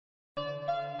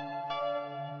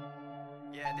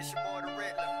Yeah, this your boy,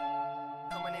 R7ddler.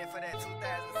 Coming in for that 2007,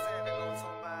 I'm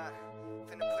talking about.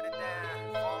 Finna put it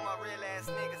down. For all my real ass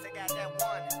niggas, they got that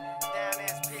one down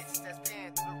ass bitch that's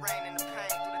been through the rain and the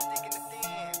pain, through the thick and the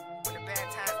thin. When the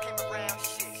bad times came around,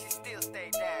 shit, she still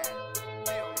stayed down.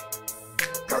 Feel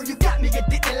me? Girl, you got me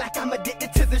addicted like I'm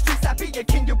addicted to the streets. I be your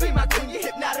king, you be my queen, you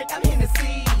hypnotic, I'm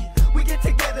Hennessy. We get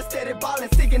together, steady ballin',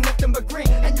 singing nothing but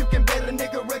green. And you can bet a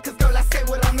nigga real, cause girl, I say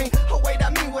what I mean. Oh wait, I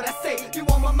mean what I say. You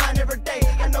on my mind every day.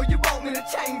 I know you want me to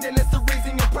change, and it's the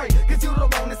reason you pray. Cause you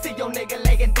don't wanna see your nigga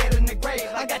laying dead in the grave.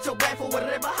 I got your back for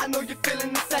whatever, I know you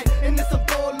feeling the same. And it's some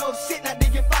full little shit, now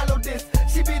do you follow this?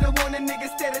 She be the one that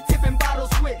niggas steady tipping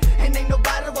bottles with. And ain't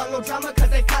nobody want no drama, cause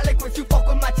they call it quit. You fuck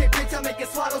with my chick, bitch, I make it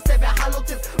swallow 7 hollow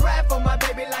tips. Ride for my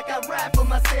baby like I ride for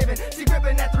my 7. She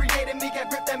gripping that 380, me got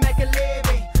grip that make a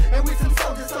living. And we some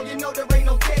soldiers, so you know there ain't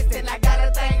no testing. I got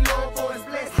a thing Lord for his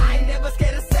blessing. I ain't never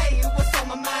scared to say what's on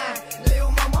my mind.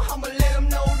 Little mama, I'ma let them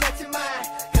know that you're mine.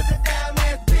 Cause a down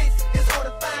ass bitch is hard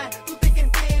to find. You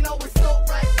thinking thin, always so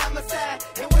right by my side.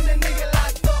 And when the nigga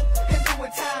locked up and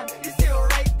doing time, you still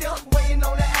right there, waiting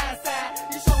on the outside.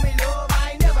 You show me love,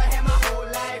 I ain't never had my whole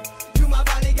life. You my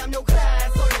body, I'm your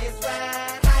Clyde, so let's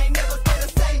ride. I ain't never scared to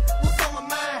say what's on my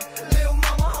mind. Little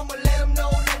mama, I'ma let them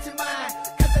know that you're mine.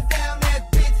 Cause a down ass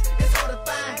bitch is hard to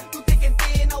find. You thinking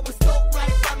thin, always so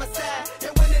right by my side.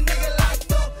 And when the nigga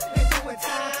locked up and doing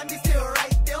time, you still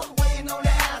right there, waiting on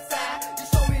the outside. You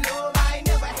show me love, I ain't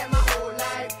never had my whole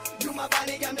life. You my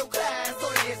body, I'm your Clyde, so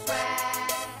let's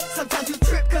ride. Sometimes you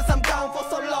trip cause I'm gone for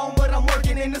so long, but I'm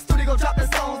working in the studio,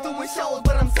 dropping songs, doing shows,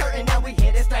 but I'm certain that we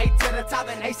headed straight to the top,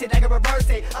 and they shit, I can reverse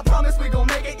it. I promise we gon'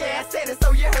 make it, yeah, I said it,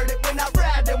 so you heard it. When I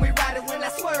ride, then we ride it. When I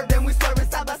swerve, then we swerving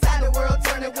side by side, the world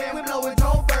turning. When we blowing,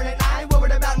 don't burn it. I ain't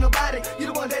worried about nobody, you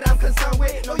the one that I'm concerned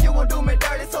with. No, you won't do me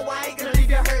dirty, so I ain't gonna leave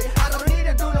you hurt. I don't need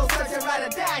to do no searching, ride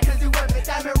or die, cause you worth it.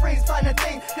 Diamond rings, find a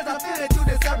thing, cause I feel that you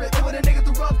deserve it. And when a nigga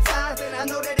through rough times, and I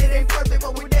know that it ain't perfect,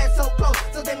 but we that so close,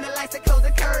 so then the lights that close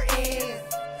the curtain.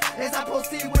 As I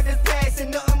proceed with this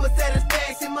passion, nothing but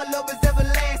satisfaction. My love is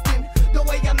everlasting. The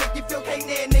way I make you feel, can't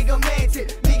that nigga match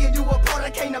it. Me and you apart,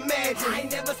 I can't imagine. I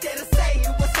ain't never scared to say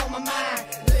what's on my mind.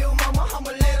 Little mama,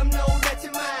 I'ma let them know that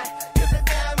you're mine. Cause a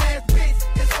damn ass bitch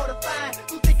is hard to find.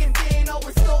 You thinking thin,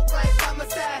 always so right by my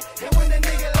side. And when the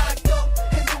nigga locked up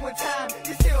and doing time,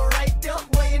 you still right there,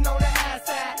 waiting on the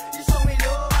outside. You show me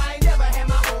love, I ain't never had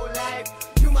my whole life.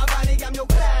 You my body, I'm your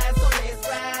Clyde, so let's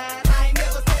ride. I ain't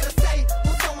never scared to say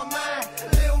what's on my mind.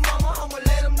 Little mama, I'ma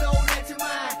let them know that you're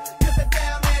mine. Cause a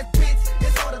damn ass bitch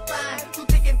is hard to find. You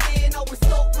thinking thin, always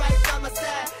so right by my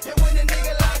side. And when the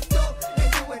nigga locked up and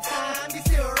doing time, you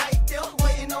still right there,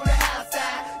 waiting on the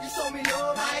outside. You show me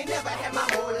love, I ain't never had my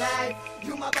whole life.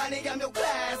 You my body, I'm your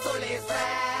Clyde, so let's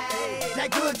ride. That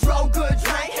good draw, good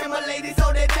drink, and my ladies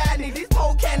all that I need. These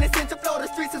pole cannons, Central Florida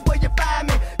streets is where you find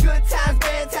me. Good times,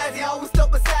 bad times, you always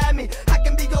stuck beside me. I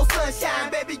can be your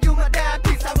sunshine, baby, you my dime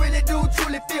piece. I really do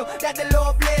truly feel that the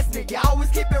Lord bless me. You always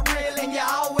keep it real and you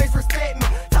always respect me.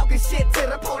 Talking shit to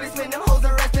the police when them hoes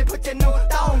arrest me. Put your new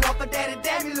thong off of daddy,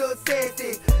 damn you look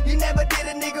sexy. You never did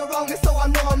a nigga wrong, and so I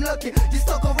know I'm lucky. You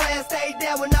stuck around, stayed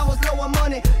there when I was low on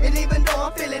money. And even though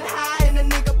I'm feeling high and the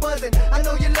nigga buzzing, I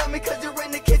know you love me cause you're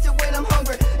in the kitchen when I'm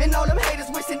hungry. And all them haters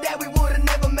wishing that we would've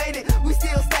never made it. We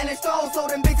still standing strong, so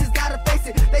them bitches gotta face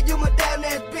it. That you my down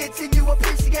ass bitch and you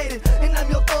appreciate it. And I'm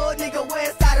your thug nigga,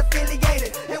 west side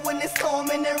affiliated. And when it's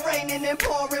storming and raining and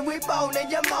pouring, we bowling,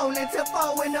 you're moaning till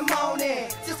 4 in the morning.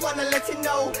 Just wanna let you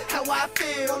know how I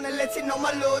feel, and let you know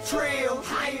my little trill.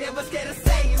 I ain't never scared to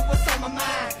say what's on my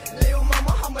mind. Little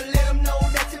mama, I'ma let them know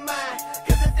that you're mine.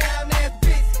 Cause a down ass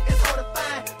bitch is hard to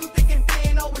find. You thinking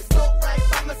thin, always so right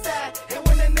by my side. And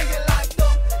when the nigga locked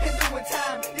up and doing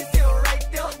time, you still right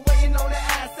there, waiting on the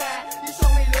outside. You show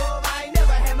me love, I ain't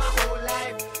never had my whole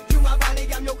life. You my body,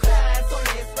 I'm your Clyde, so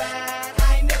let's ride.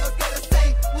 I ain't never scared to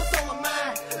say what's on my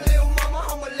mind. Little mama,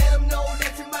 I'ma let them know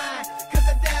that you're mine. Cause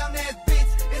a down ass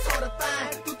bitch is hard to find.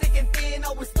 You thinking thin,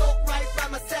 always stuck right by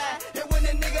my side. And when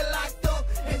the nigga locked up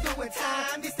and doing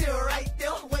time, you still right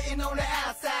there, waiting on the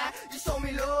outside. You show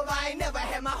me love, I ain't never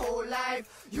had my whole life.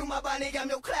 You my body, I'm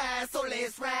your Clyde, so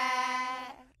let's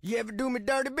ride. You ever do me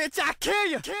dirty, bitch, I kill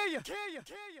you.